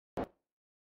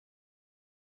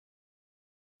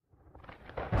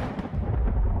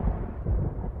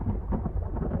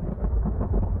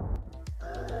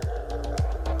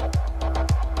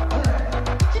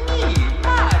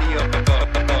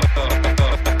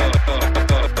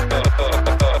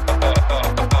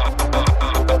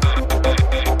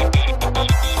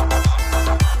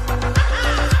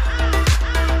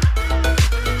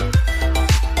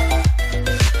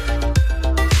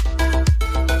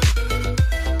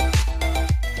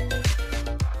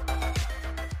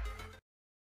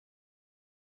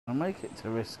Make it too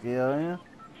risky, are you?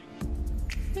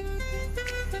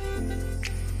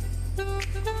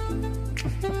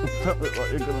 Don't look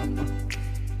like you're gonna.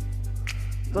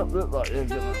 Don't look like you're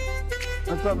gonna.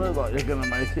 It don't look like you're gonna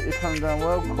make it. You're coming down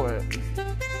well quick.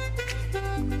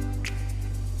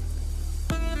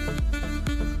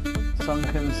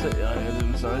 Sunken City, I heard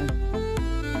him say.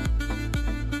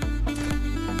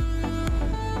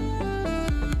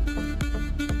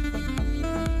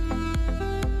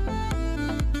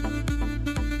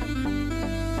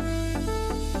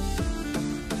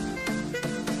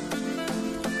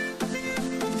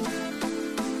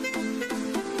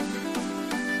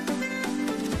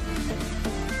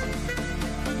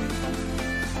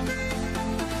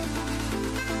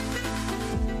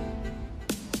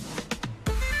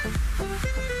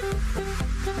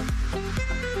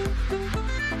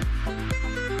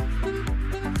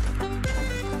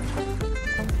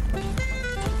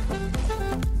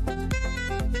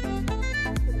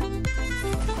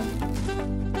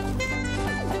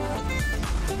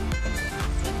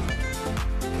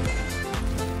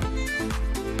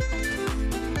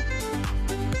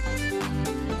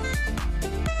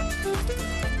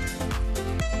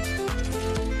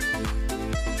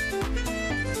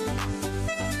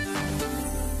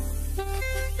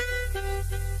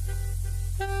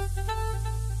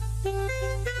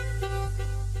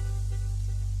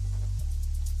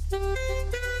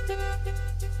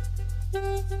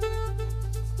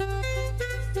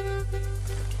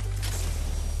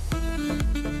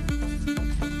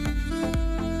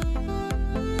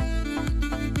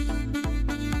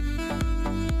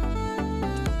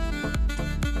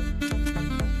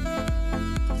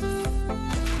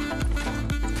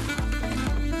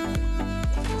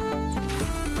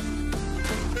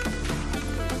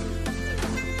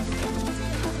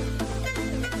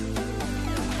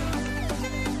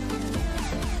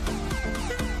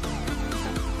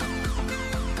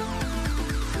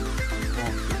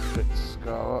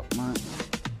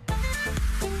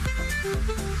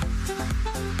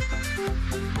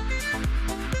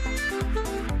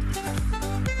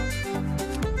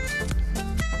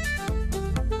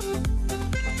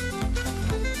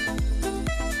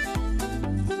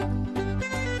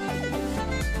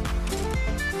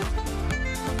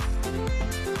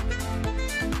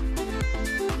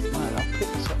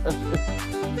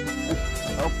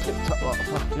 I picked up like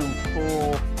fucking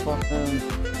 4 fucking,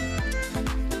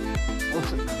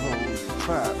 what's it called,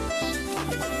 traps.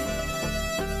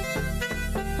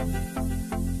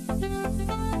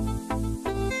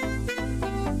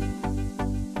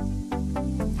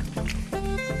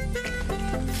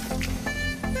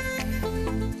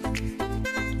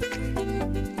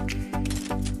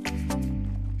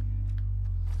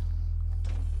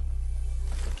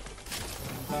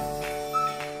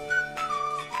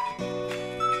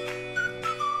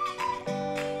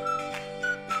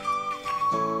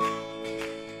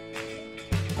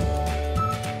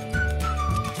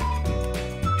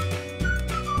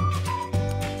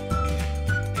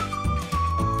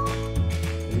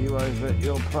 Over at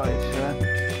your place, yeah?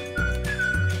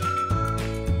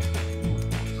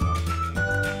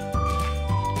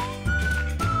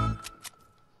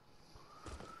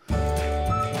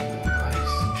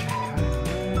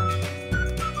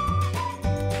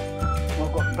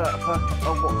 I've got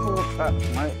 4 traps,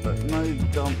 mate, but no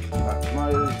dump trap, no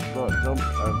like dump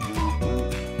trap.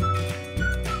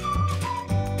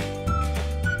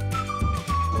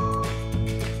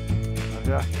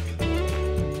 Okay.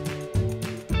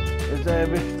 Is there a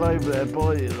rift over there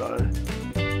by you though?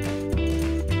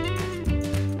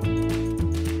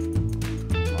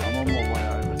 I'm on my way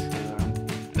over to them.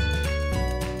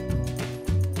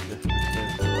 Just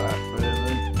because of that,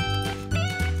 really.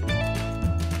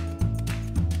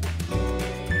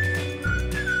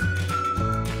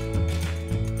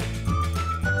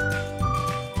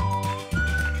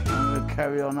 I'm going to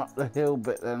carry on up the hill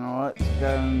bit then, alright, to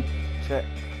go and check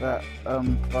that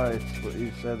place, what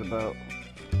you said about.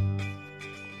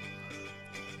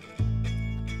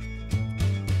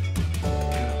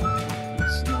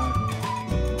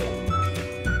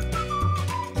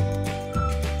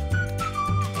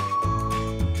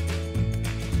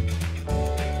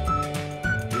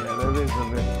 There is a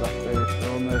rift up there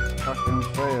still, and there's fucking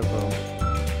 3 of them.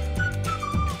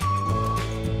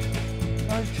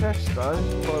 No chest though,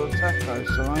 by the taco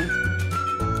sign.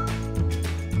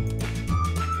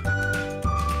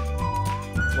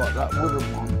 What, that wooden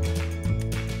one?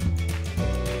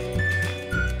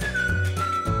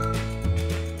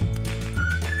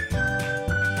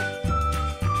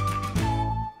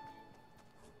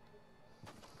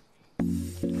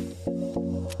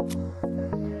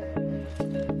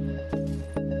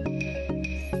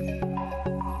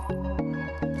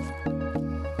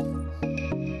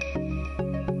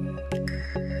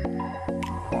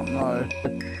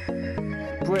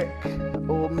 brick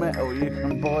or metal you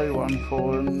can buy one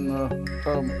for and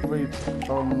read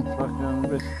on fucking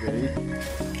whiskey.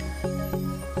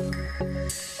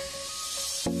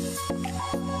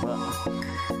 But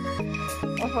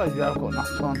I suppose you have got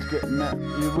enough time to get metal.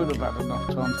 You would have had enough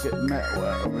time to get metal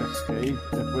out of whiskey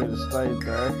if we'd have stayed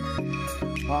there.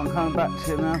 But I'm coming back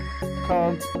to you now. Come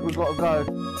on, we've got to go.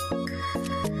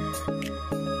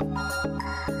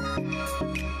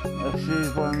 Let's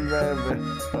use one of their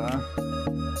riffs,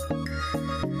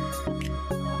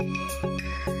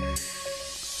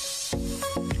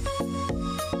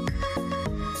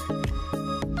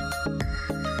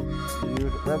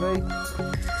 You ready?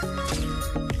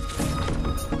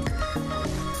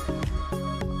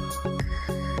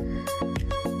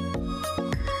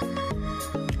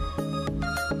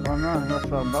 Oh no, that's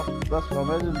what I'm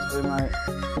heading to, mate.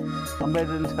 I'm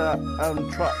heading to that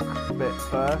truck bit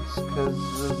first, because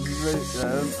there's a route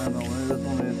there, and there's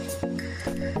one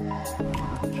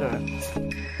here.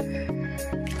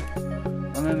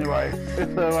 And anyway, if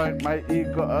there ain't, mate,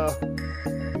 you've got to...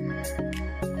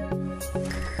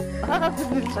 How did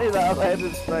you say that? I'm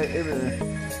headed straight in here.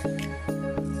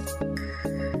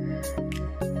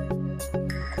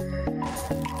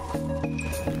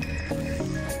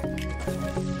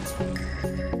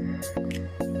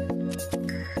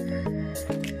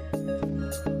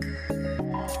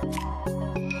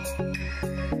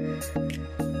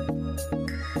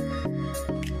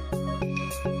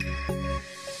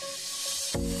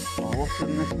 What's in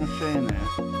this machine here?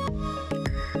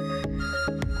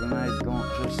 Grenade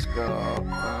launcher, scar,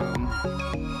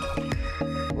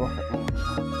 rocket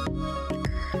launcher.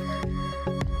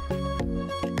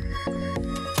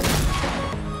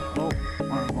 Oh,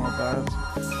 my bad.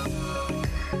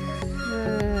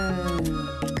 Yay!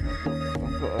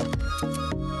 I've got a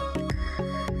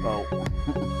bolt.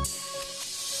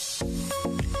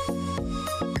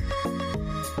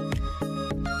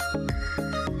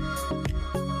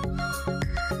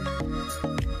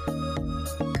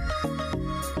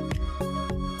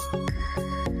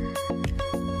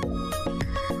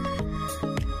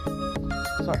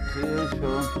 It's up to you,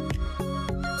 Sean.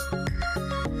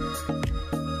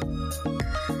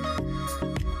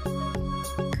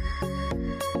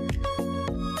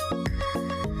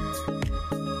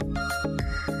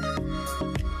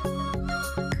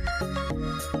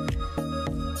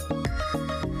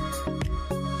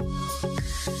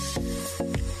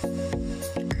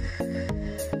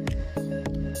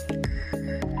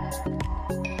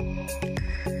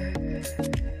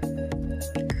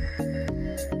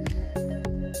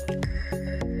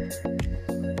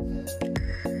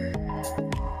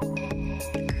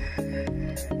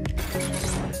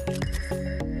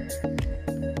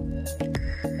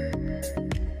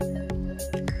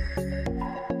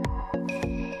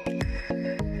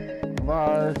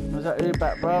 Hello, is that you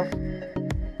back, bruv?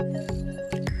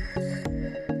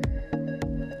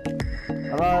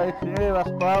 Hello, can you hear us,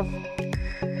 bruv?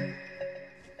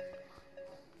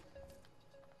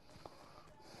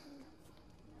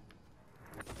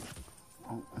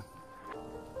 Oh.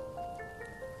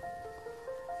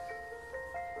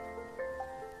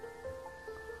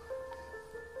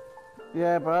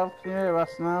 Yeah, bruv, can you hear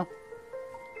us now?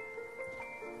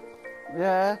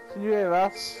 Yeah, can you hear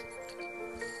us?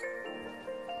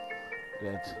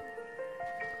 Good.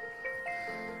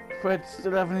 Fred's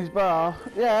still having his bath?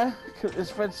 Yeah,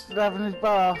 is Fred still having his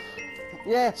bath?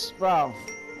 Yes, bruv.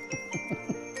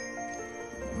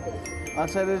 I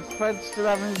said, is Fred still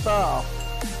having his bath?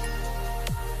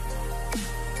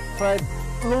 Fred,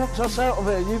 launch us out of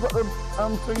here. You got the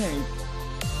thingy.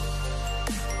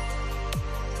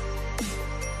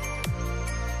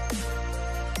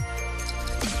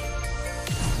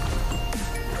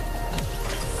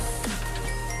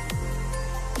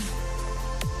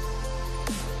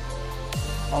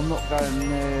 I'm not going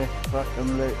near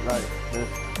fucking loot like this.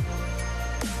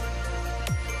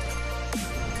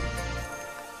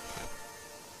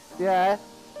 Yeah.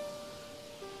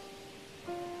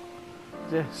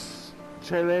 Just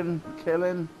chilling,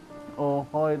 killing, or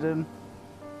hiding.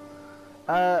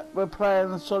 We're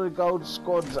playing the Solid Gold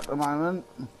squads at the moment.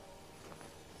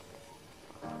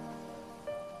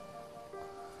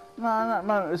 No, at the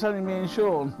moment it's only me and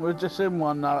Sean. We're just in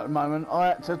one now at the moment. I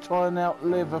had to try and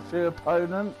outlive a few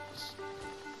opponents.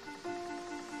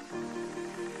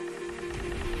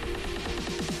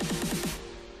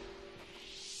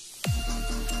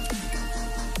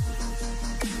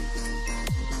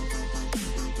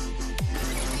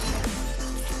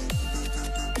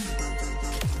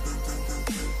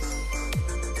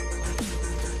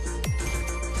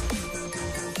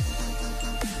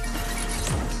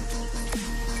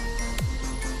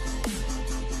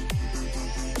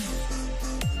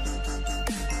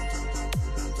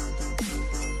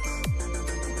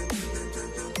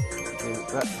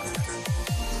 That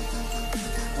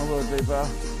I will do, bro.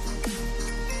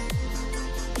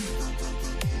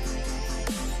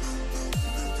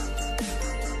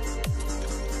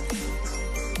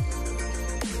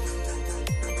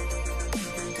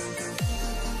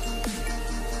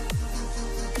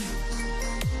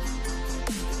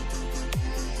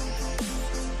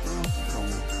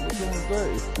 What do you want to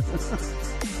do?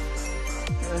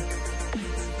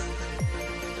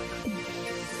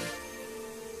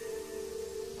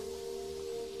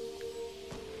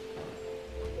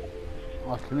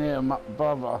 I can hear them up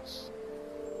above us.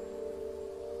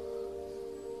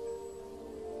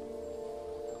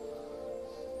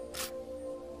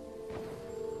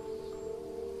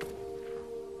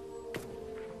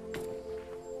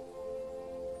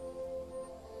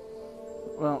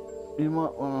 Well, you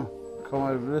might want to come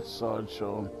over this side,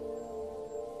 Sean,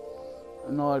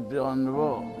 and hide behind the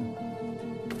rock.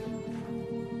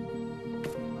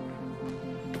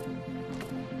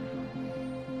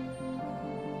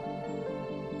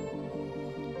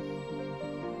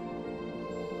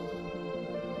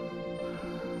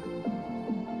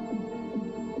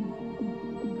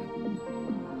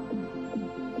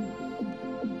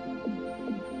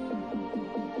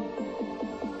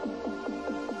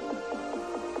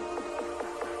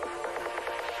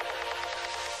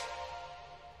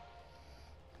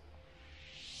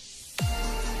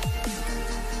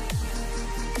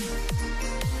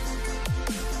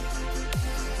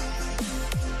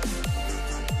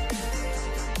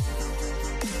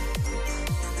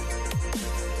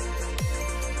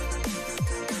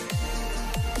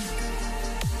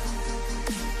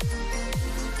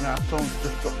 Now someone's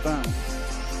just got down.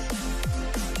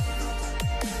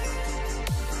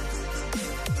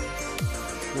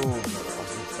 Sure, I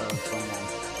just heard someone.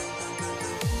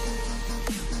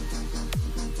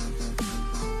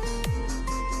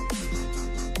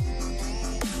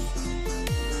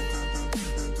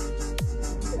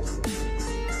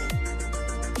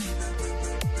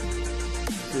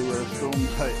 See where the storm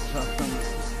takes us, isn't it?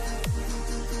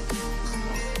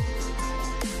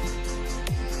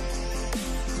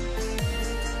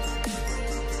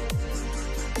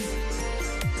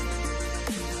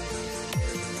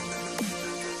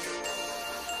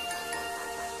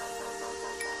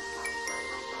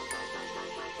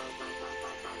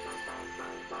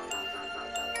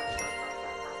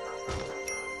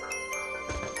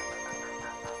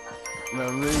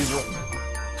 They'll leave it.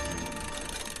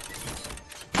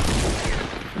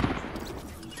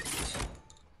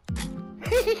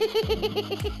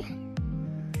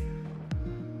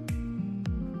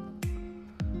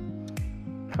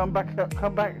 Come back up,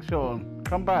 come back, Sean.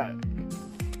 Come back.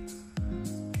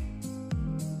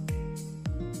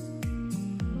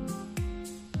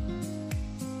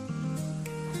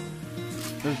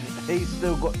 He's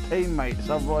still got teammates,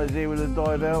 otherwise he would have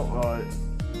died outright.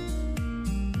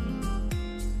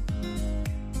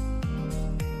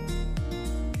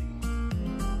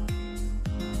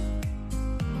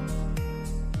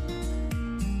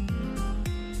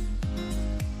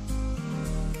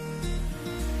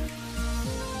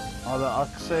 I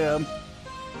can see him.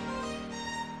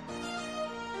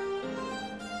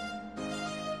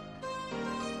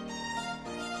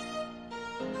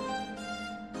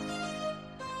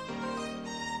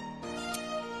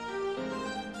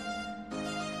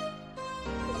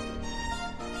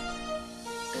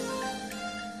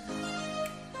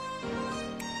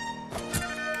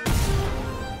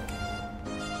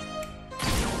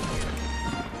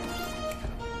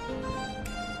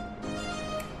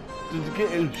 Did you get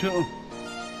him, Sean?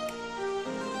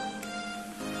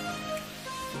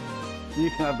 You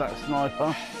can have that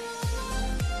sniper.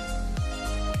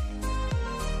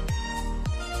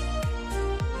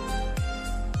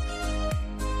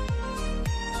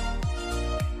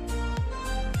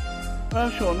 Well,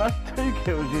 Sean, that's 2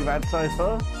 kills you've had so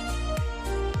far.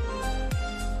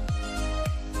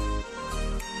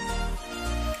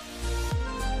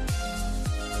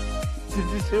 Did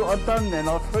you see what I've done then?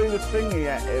 I threw the thingy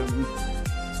at him.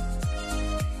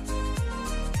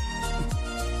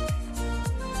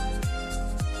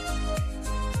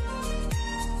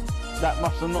 That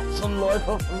must have knocked some life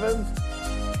off of him.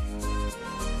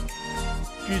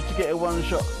 Due to get a one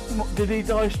shot. Did he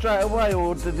die straight away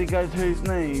or did he go to his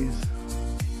knees?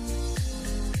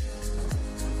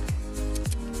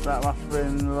 That must have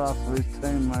been the last of his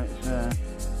teammates, yeah.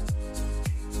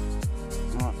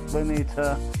 Right, we need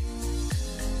to...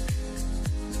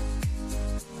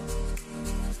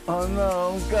 Oh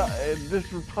no, I'm gutted.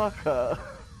 This was pucker.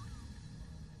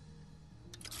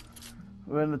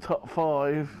 We're in the top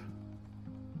 5.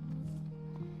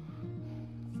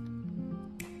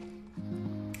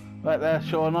 Right there,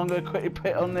 Sean. I'm going to quickly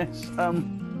put on this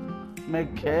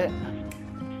med kit.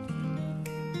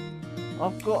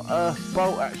 I've got a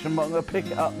bolt action, but I'm going to pick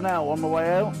it up now on the way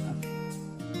out.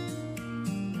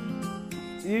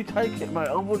 You take it, mate.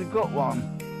 I've already got one.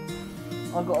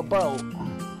 I've got a bolt.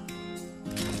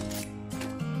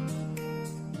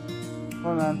 Come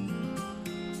on then.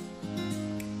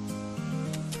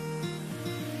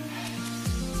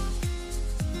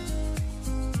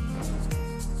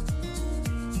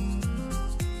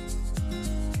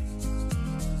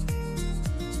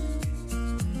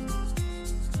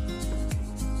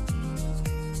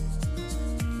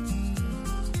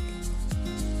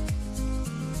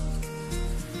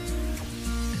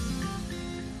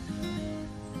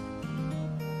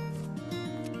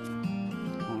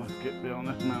 Get beyond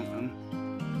this mountain.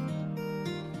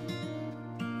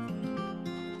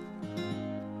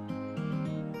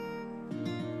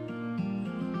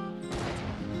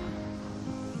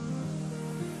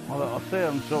 Well, I'll see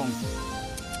him soon.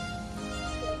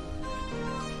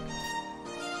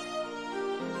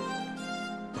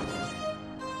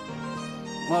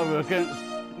 Well, we're against.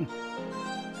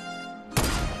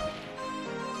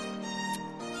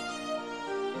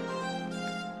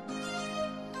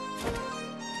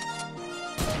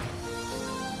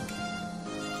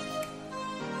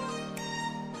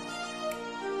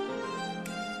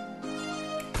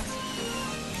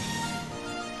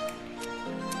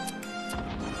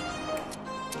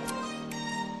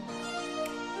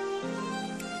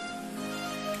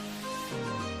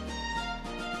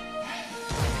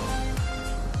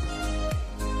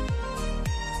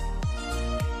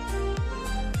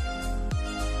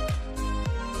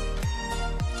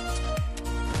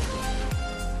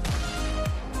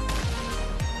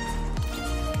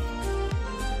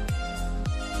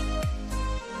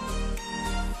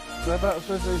 Whereabouts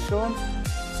is he, Sean?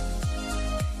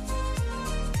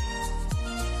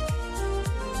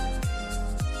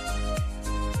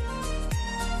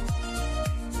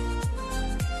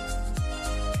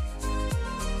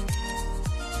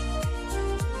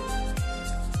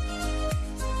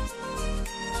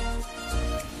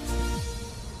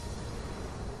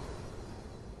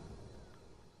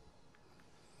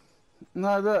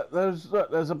 No, look,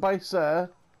 there's a base there.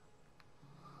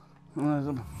 And there's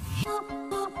a...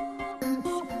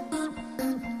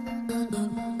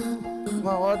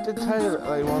 Well, I did tell you that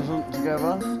they wasn't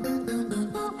together.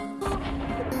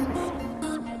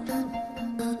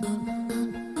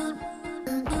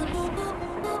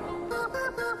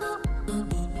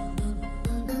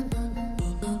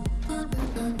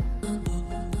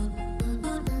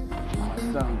 Oh,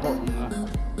 it's down the bottom there.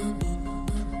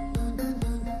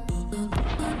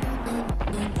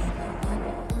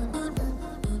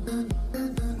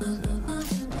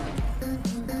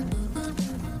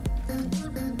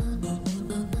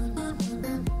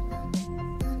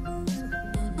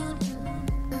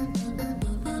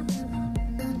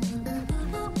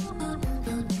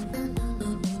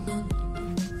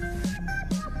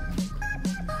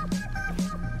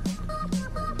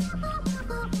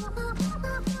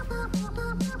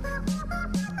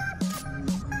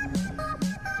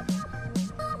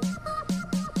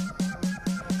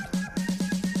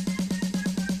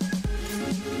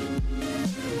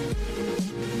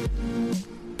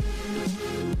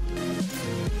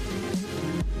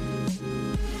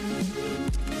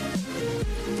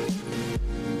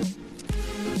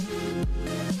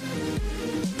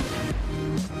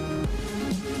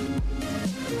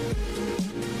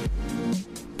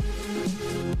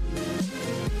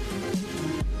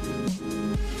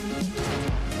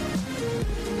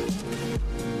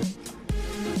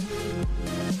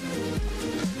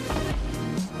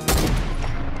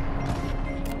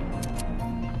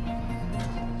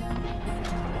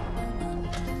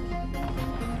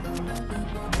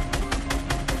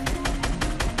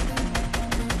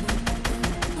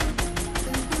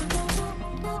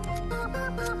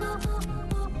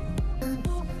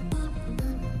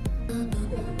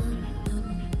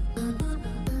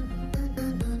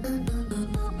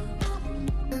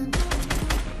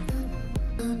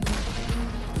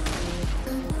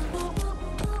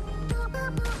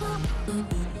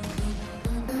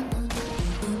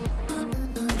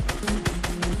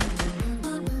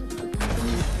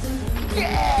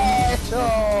 Yeah,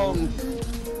 Tom!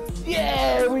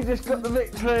 Yeah, we just got the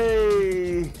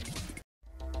victory!